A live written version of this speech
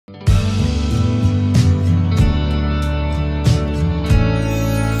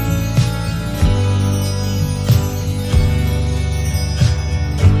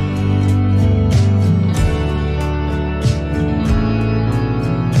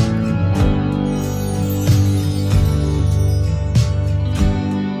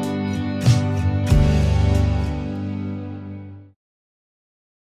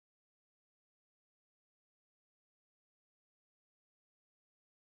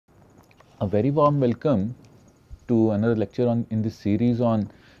A very warm welcome to another lecture in this series on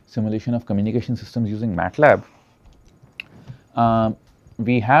simulation of communication systems using Matlab.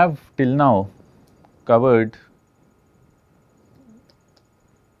 We have till now covered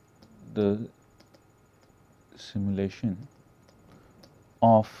the simulation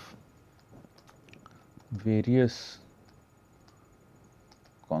of various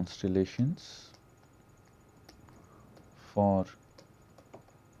constellations for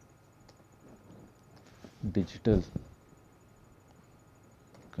digital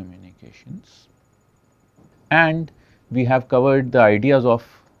communications, and we have covered the ideas of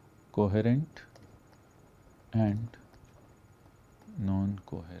coherent and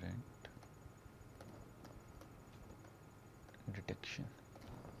non-coherent detection.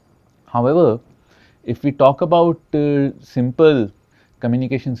 However, if we talk about simple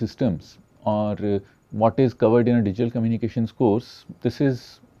communication systems or what is covered in a digital communications course, this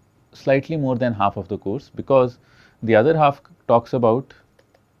is slightly more than half of the course, because the other half talks about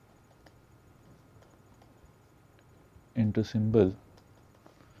intersymbol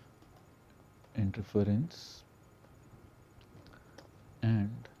interference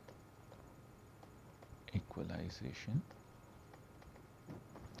and equalization,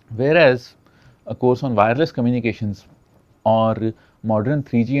 whereas a course on wireless communications or modern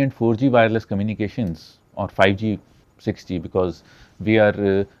 3G and 4G wireless communications, or 5G, 6G, because we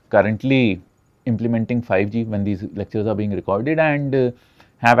are currently implementing 5G when these lectures are being recorded, and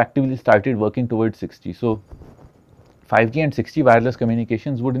have actively started working towards 6G. So, 5G and 6G wireless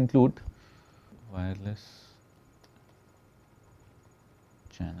communications would include wireless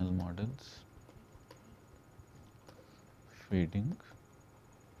channel models, fading,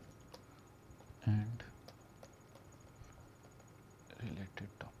 and related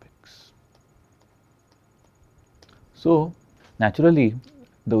topics. So, naturally,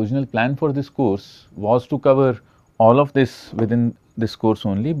 the original plan for this course was to cover all of this within this course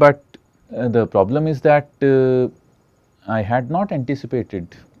only, but the problem is that I had not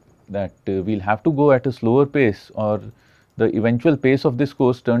anticipated that we will have to go at a slower pace, or the eventual pace of this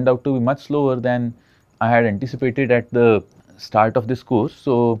course turned out to be much slower than I had anticipated at the start of this course.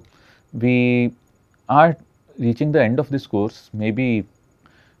 So, we are reaching the end of this course. Maybe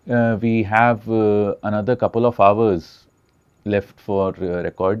we have another couple of hours left for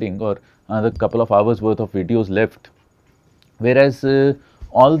recording, or another couple of hours worth of videos left, whereas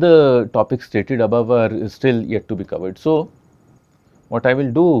all the topics stated above are still yet to be covered. So, what I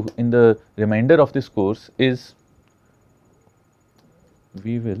will do in the remainder of this course is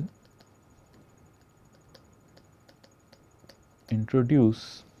we will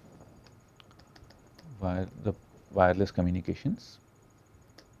introduce the wireless communications,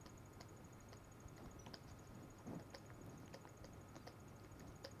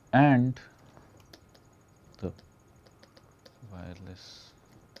 and the wireless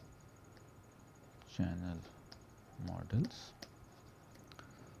channel models.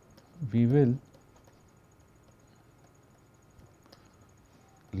 We will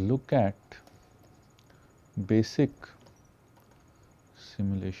look at basic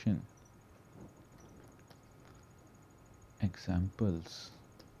simulation examples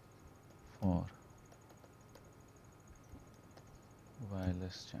for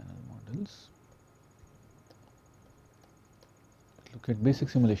wireless channel models. Look at basic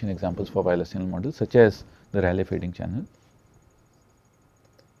simulation examples for wireless channel models, such as the Rayleigh fading channel,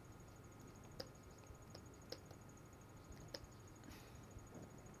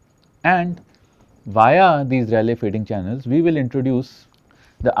 and via these Rayleigh fading channels we will introduce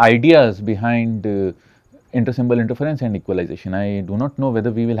the ideas behind intersymbol interference and equalization. I do not know whether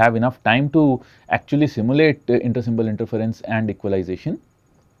we will have enough time to actually simulate intersymbol interference and equalization,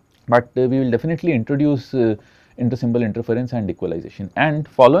 but we will definitely introduce intersymbol interference and equalization. And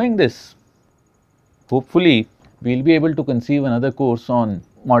following this, hopefully we will be able to conceive another course on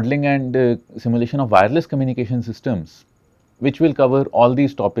modeling and simulation of wireless communication systems, which will cover all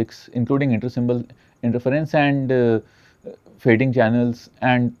these topics, including intersymbol interference and fading channels,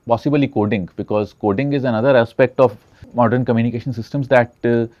 and possibly coding, because coding is another aspect of modern communication systems that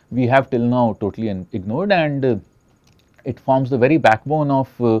we have till now totally ignored, and it forms the very backbone of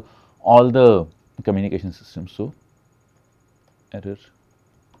all the communication systems. So, error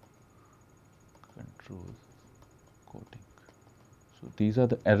control coding. So, these are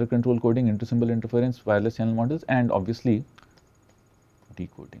the error control coding, intersymbol interference, wireless channel models, and obviously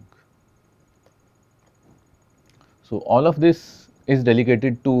decoding. So, all of this is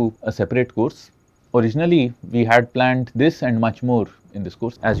delegated to a separate course. Originally, we had planned this and much more in this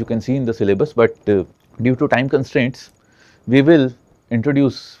course, as you can see in the syllabus, but due to time constraints, we will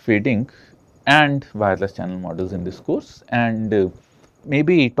introduce fading and wireless channel models in this course, and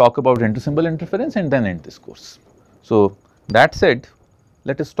maybe talk about intersymbol interference and then end this course. So, that said,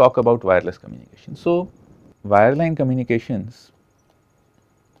 let us talk about wireless communication. So, wireline communications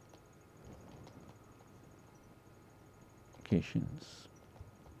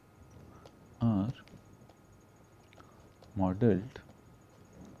are modeled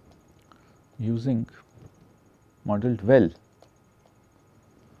well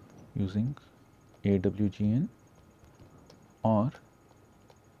using AWGN or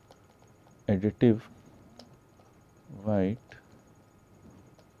additive white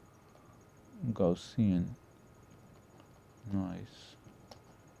Gaussian noise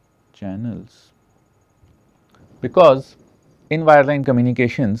channels, because in wireline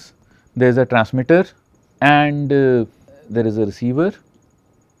communications there is a transmitter and there is a receiver.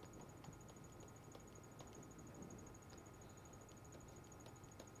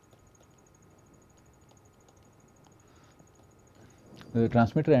 The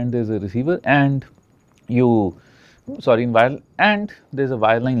transmitter and there is a receiver, and you sorry in wire, and there is a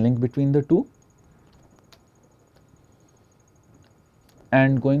wireline link between the two,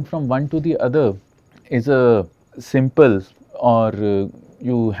 and going from one to the other is a simple, or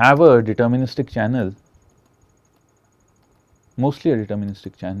you have a deterministic channel, mostly a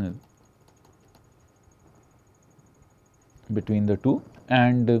deterministic channel between the two,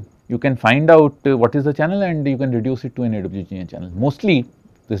 and you can find out what is the channel and you can reduce it to an AWGN channel. Mostly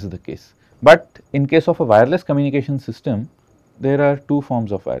this is the case, but in case of a wireless communication system there are two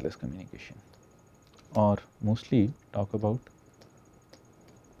forms of wireless communication, or mostly talk about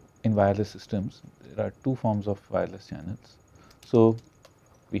in wireless systems there are two forms of wireless channels. So,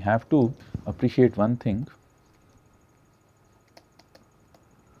 we have to appreciate one thing,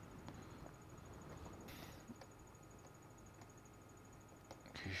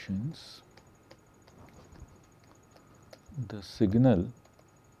 the signal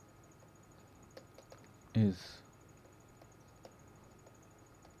is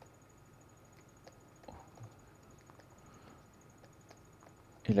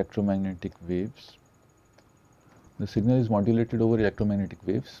electromagnetic waves. The signal is modulated over electromagnetic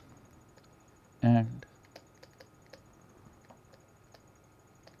waves and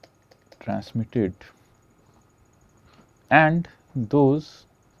transmitted, and those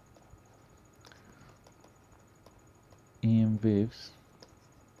EM waves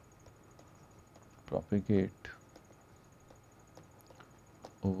propagate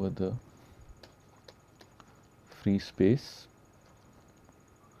over the free space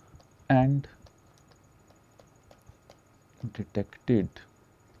and detected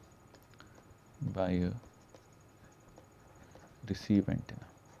by a receive antenna,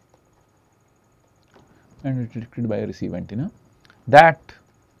 that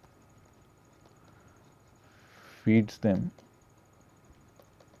feeds them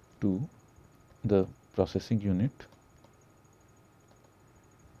to the processing unit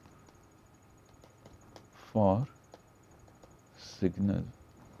for signal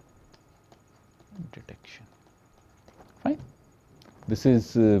detection. Fine. This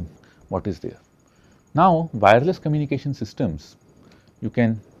is what is there. Now, wireless communication systems, you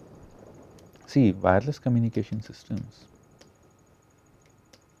can see wireless communication systems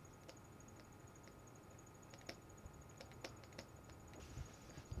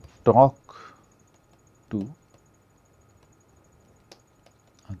talk to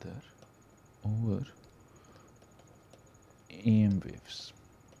other over EM waves.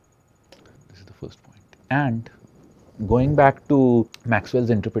 This is the first point. And going back to Maxwell's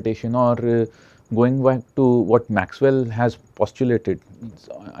interpretation, or going back to what Maxwell has postulated,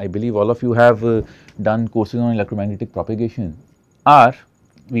 I believe all of you have done courses on electromagnetic propagation, are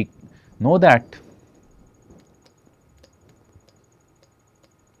we know that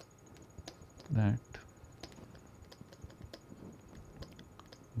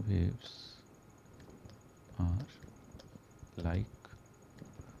waves are like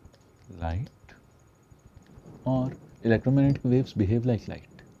light, or electromagnetic waves behave like light.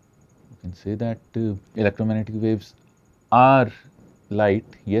 You can say that electromagnetic waves are light,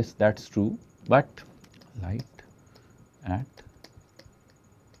 yes, that is true, but light at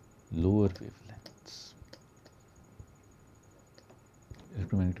lower wavelengths.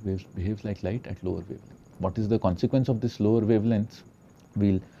 Electromagnetic waves behaves like light at lower wavelength. What is the consequence of this lower wavelengths?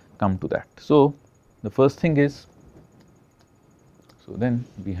 We will come to that. So, the first thing is, so then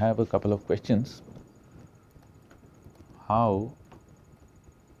we have a couple of questions. How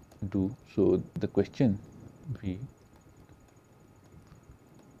do, so the question, we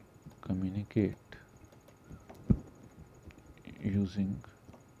communicate using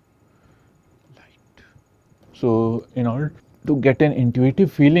So, in order to get an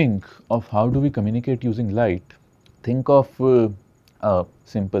intuitive feeling of how do we communicate using light, think of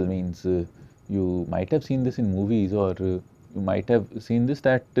simple means. You might have seen this in movies, or you might have seen this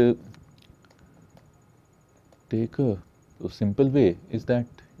that take a so simple way is that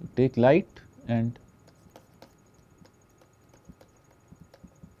you take light and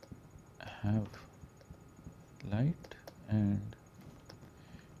have light and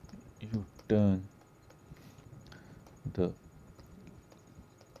you turn the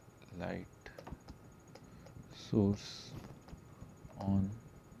light source on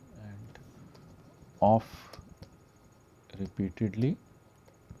and off repeatedly,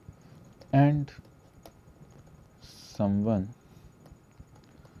 and someone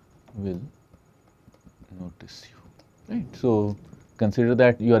will notice you, right? So, consider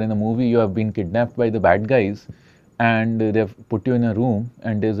that you are in a movie, you have been kidnapped by the bad guys, and they have put you in a room,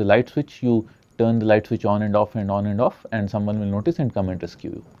 and there is a light switch. You turn the light switch on and off and on and off, and someone will notice and come and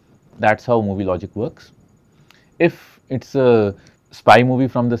rescue you. That's how movie logic works. If it's a spy movie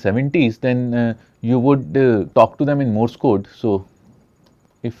from the 70s, then you would talk to them in Morse code. So,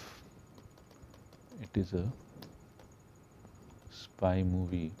 if it is a spy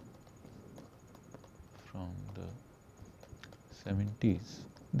movie from the 70s,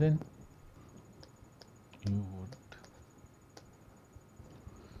 then you would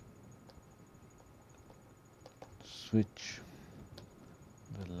switch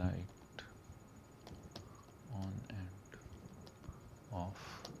the light on and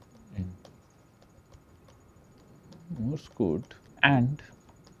off in Morse code, and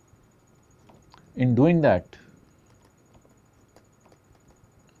in doing that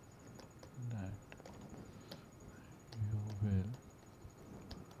you will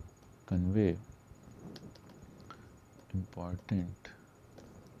convey important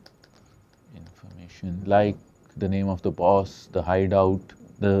information like the name of the boss, the hideout,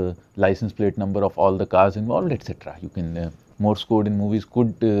 the license plate number of all the cars involved, etc. You can Morse code in movies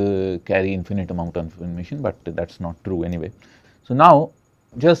could carry infinite amount of information, but that's not true anyway. So now,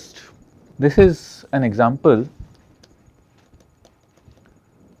 just this is an example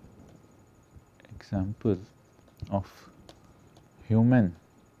of human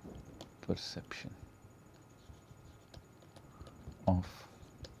perception of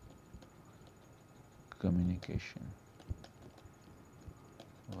communication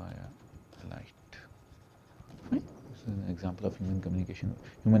via light. Right? This is an example of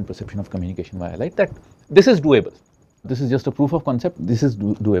human perception of communication via light. That this is doable. This is just a proof of concept. This is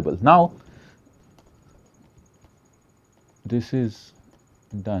doable. Now, this is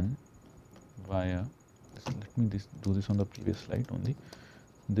done via. Let me do this on the previous slide only.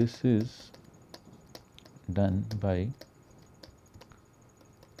 This is done by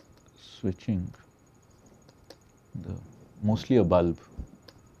switching the mostly a bulb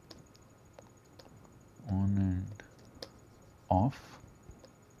on and off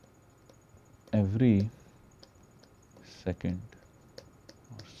every second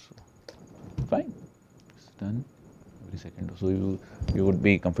or so. Fine, it's done every second or so. You would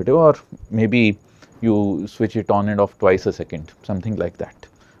be comfortable, or maybe you switch it on and off twice a second, something like that.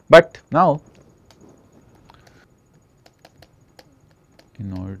 But now,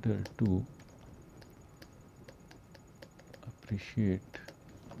 in order to appreciate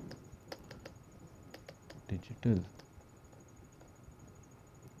digital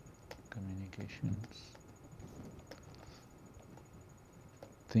communications,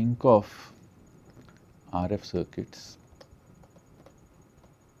 think of RF circuits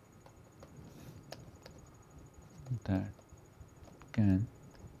that can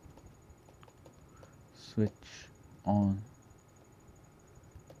switch on,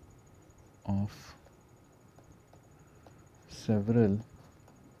 off several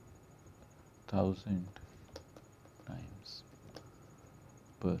thousand times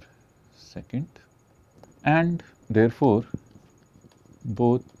per second, and therefore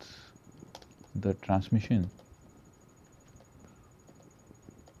both the transmission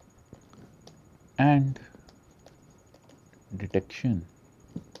and detection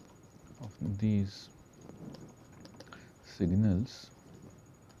of these signals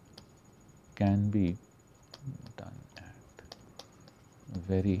can be done at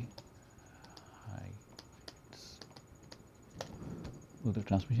very high rates. So, the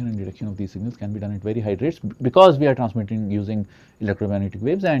transmission and detection of these signals can be done at very high rates because we are transmitting using electromagnetic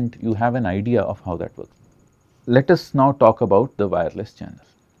waves, and you have an idea of how that works. Let us now talk about the wireless channel.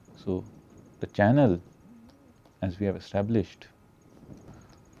 So, the channel, as we have established,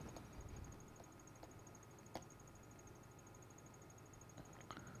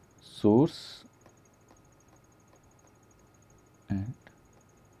 source and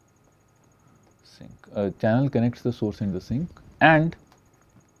sink. A channel connects the source and the sink, and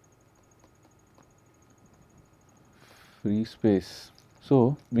free space.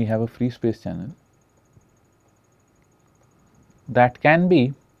 So, we have a free space channel that can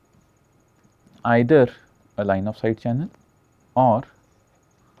be either a line of sight channel or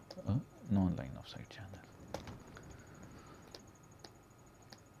a non line of sight channel.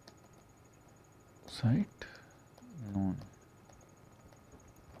 Sight, non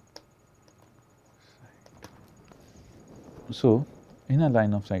sight. So, in a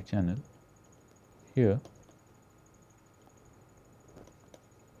line of sight channel, here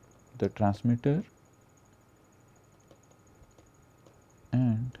the transmitter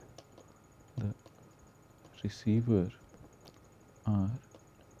and the receiver are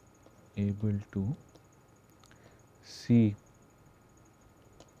able to see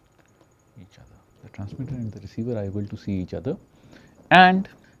each other. The transmitter and the receiver are able to see each other, and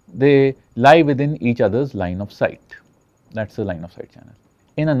they lie within each other's line of sight. That is a line of sight channel.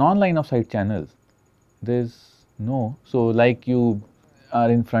 In a non line of sight channel, there is no, so like you are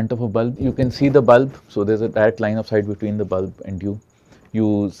in front of a bulb, you can see the bulb, so there is a direct line of sight between the bulb and you.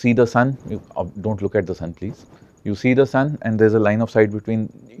 You see the sun, you don't look at the sun please. You see the sun and there is a line of sight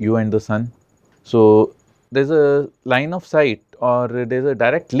between you and the sun. So, there is a line of sight or there is a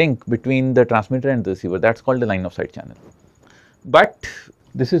direct link between the transmitter and the receiver, that is called a line of sight channel. But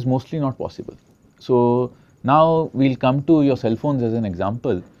this is mostly not possible. So, now we will come to your cell phones as an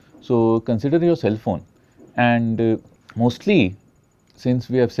example. So, consider your cell phone, and mostly since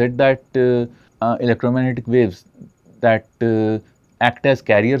we have said that electromagnetic waves that act as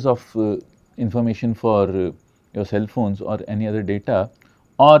carriers of information for your cell phones or any other data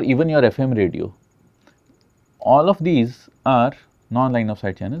or even your FM radio, all of these are non line of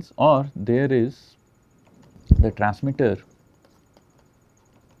sight channels, or there is the transmitter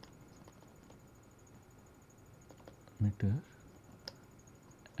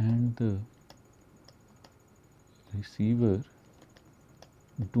and the receiver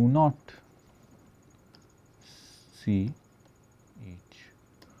do not see each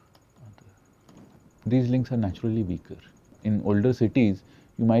other. These links are naturally weaker. In older cities,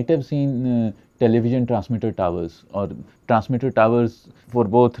 you might have seen television transmitter towers, or transmitter towers for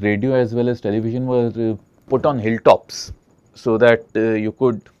both radio as well as television were put on hilltops, so that you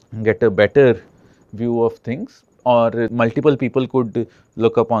could get a better view of things, or multiple people could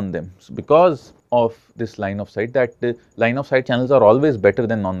look upon them. So, because of this line of sight, that line of sight channels are always better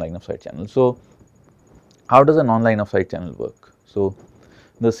than non line of sight channels. So, how does a non line of sight channel work? So,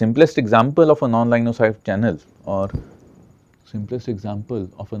 the simplest example of a non line of sight channel, or simplest example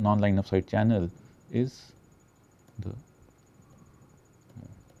of a non line of sight channel is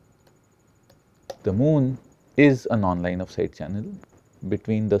the moon is a non line of sight channel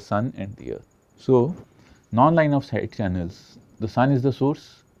between the sun and the earth. So, non line of sight channels, the sun is the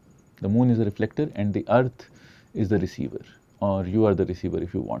source, the moon is the reflector, and the earth is the receiver, or you are the receiver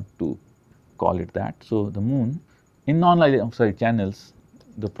if you want to call it that. So, the moon in non line of sight channels,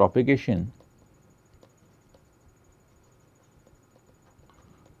 the propagation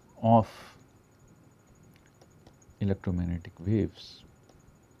of electromagnetic waves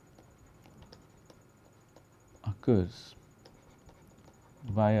occurs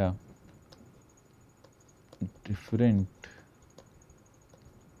via different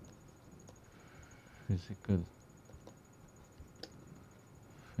physical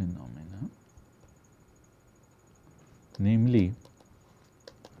phenomena, namely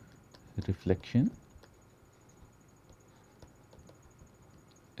reflection,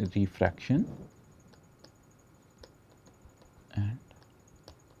 refraction, and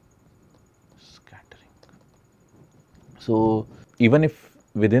scattering. So, even if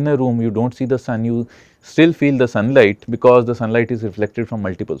within a room you do not see the sun, you still feel the sunlight because the sunlight is reflected from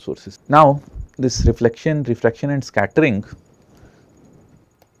multiple sources. Now, this reflection, refraction and scattering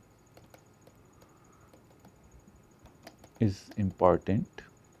is important,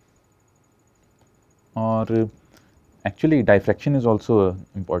 or actually diffraction is also an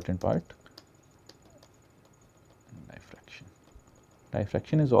important part.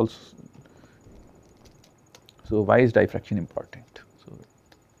 Diffraction is also, so why is diffraction important? So,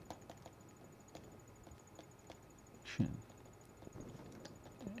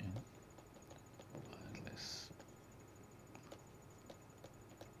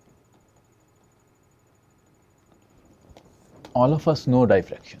 all of us know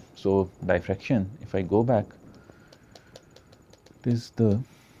diffraction. So, diffraction, if I go back, it is the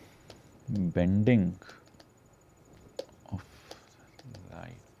bending of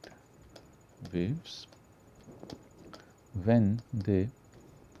light waves when they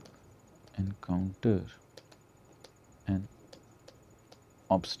encounter an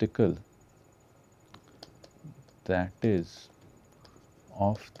obstacle that is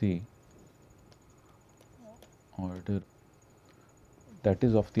of the order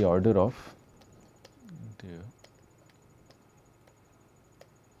of their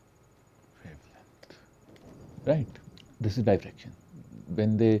wavelength, right. This is diffraction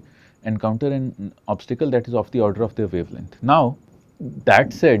when they encounter an obstacle that is of the order of their wavelength. Now,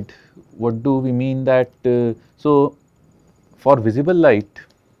 that said, what do we mean that so for visible light,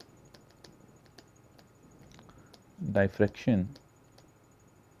 diffraction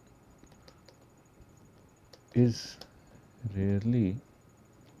is rarely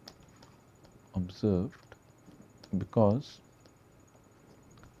observed because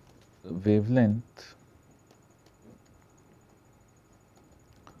the wavelength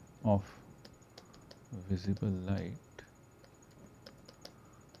of visible light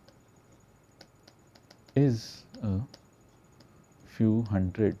is a few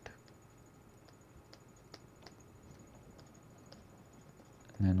hundred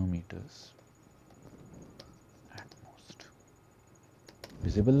nanometers at most.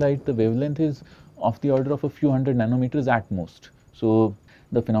 Visible light, the wavelength is of the order of a few hundred nanometers at most. So,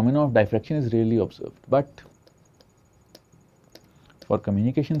 the phenomena of diffraction is rarely observed, but for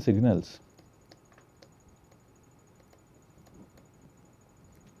communication signals,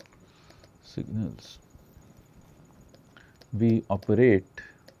 we operate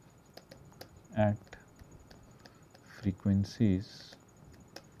at frequencies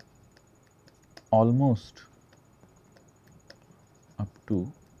almost up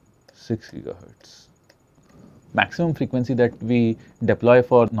to 6 gigahertz. Maximum frequency that we deploy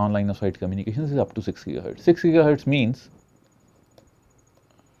for non-line of sight communications is up to 6 gigahertz. 6 gigahertz means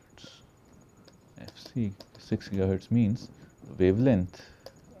FC 6 gigahertz means the wavelength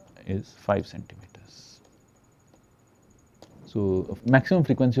is 5 centimeters. So, maximum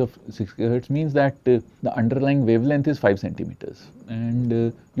frequency of 6 gigahertz means that the underlying wavelength is 5 centimeters,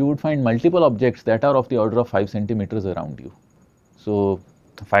 and you would find multiple objects that are of the order of 5 centimeters around you. So,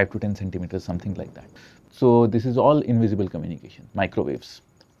 5 to 10 centimeters, something like that. So, this is all invisible communication, microwaves.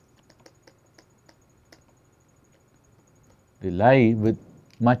 They lie with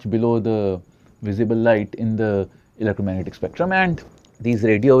much below the visible light in the electromagnetic spectrum, and these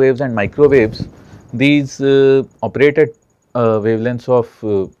radio waves and microwaves, these operate at wavelengths of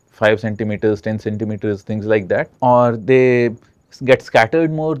 5 centimeters, 10 centimeters, things like that, or they get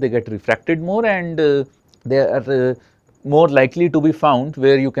scattered more, they get refracted more, and they are more likely to be found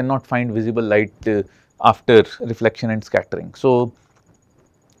where you cannot find visible light after reflection and scattering. So,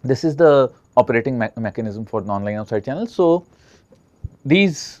 this is the operating mechanism for non-line of sight channels. So,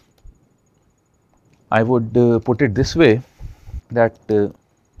 these, I would put it this way, that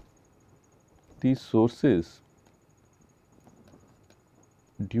these sources,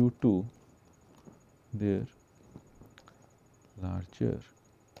 due to their larger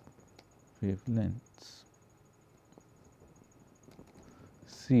wavelengths,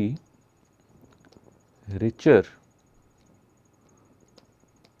 see richer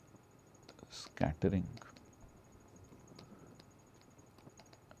scattering.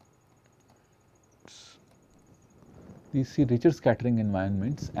 These see richer scattering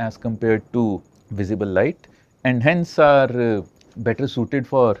environments as compared to visible light, and hence are better suited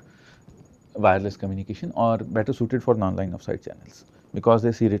for wireless communication or better suited for non-line of sight channels because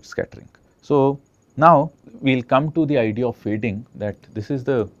they see rich scattering. So, now we will come to the idea of fading, that this is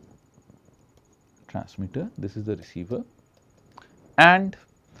the transmitter, this is the receiver, and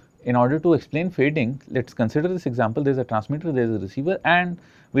in order to explain fading, let us consider this example. There is a transmitter, there is a receiver, and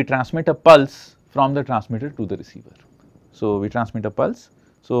we transmit a pulse from the transmitter to the receiver. So, we transmit a pulse.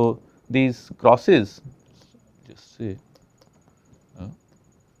 So, these crosses, just say a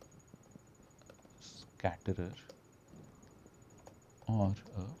scatterer or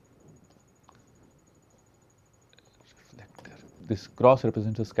a reflector. This cross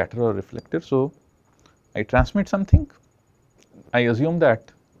represents a scatterer or reflector. So, I transmit something, I assume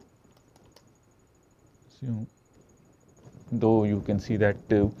that, though you can see that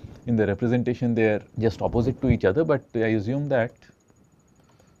in the representation they are just opposite to each other, but I assume that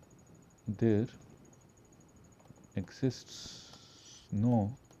there exists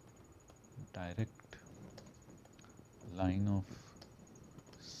no direct line of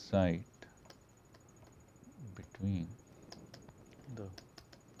sight between the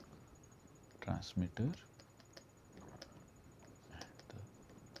transmitter and the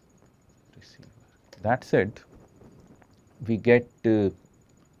receiver. That said, we get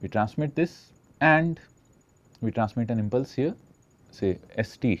we transmit this, and we transmit an impulse here, say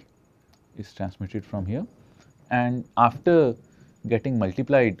ST is transmitted from here, and after getting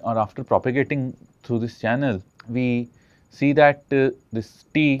multiplied or after propagating through this channel, we see that this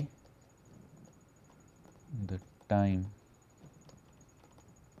T, the time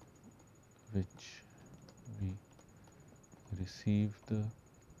which we receive the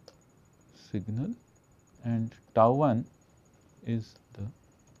signal, and tau 1 is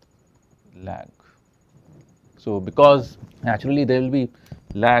the lag. So, because naturally there will be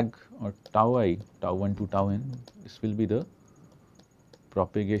lag or tau I, tau 1 to tau n, this will be the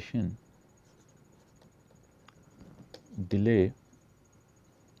propagation delay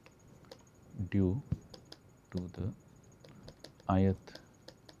due to the ith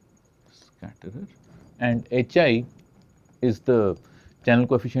scatterer, and Hi is the channel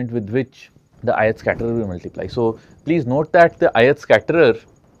coefficient with which the ith scatterer will multiply. So, please note that the ith scatterer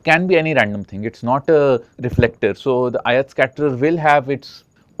can be any random thing, it is not a reflector. So, the ith scatterer will have its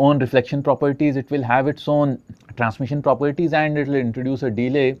own reflection properties, it will have its own transmission properties, and it will introduce a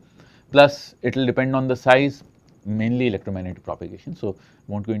delay, plus it will depend on the size, mainly electromagnetic propagation. So, I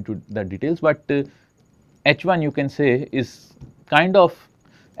will not go into the details, but H1 you can say is kind of,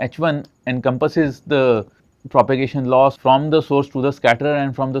 H1 encompasses the propagation loss from the source to the scatterer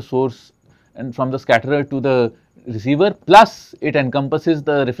and from the source and from the scatterer to the receiver, plus it encompasses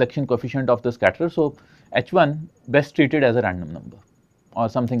the reflection coefficient of the scatterer. So, H1 best treated as a random number or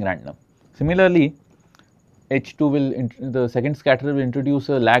something random. Similarly, H2 will, the second scatterer will introduce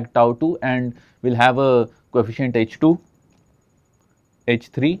a lag tau 2 and will have a coefficient H2,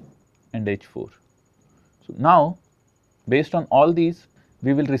 H3 and H4. So, now based on all these,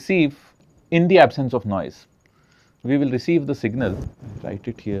 we will receive, in the absence of noise, we will receive the signal, write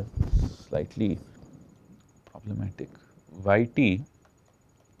it here slightly problematic, Yt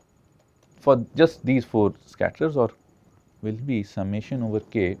for just these 4 scatterers, or will be summation over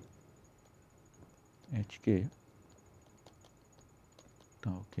k Hk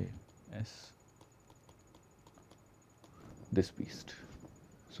tau k s, this beast.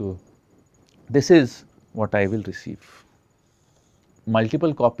 So, this is what I will receive,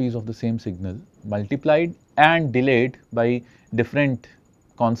 multiple copies of the same signal multiplied and delayed by different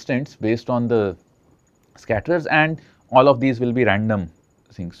constants based on the scatterers, and all of these will be random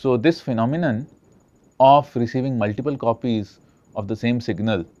things. So, this phenomenon of receiving multiple copies of the same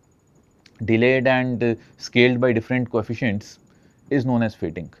signal delayed and scaled by different coefficients is known as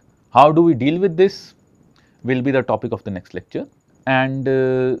fading. How do we deal with this will be the topic of the next lecture, and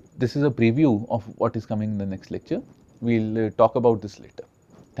this is a preview of what is coming in the next lecture. We will talk about this later.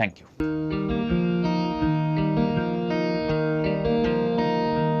 Thank you.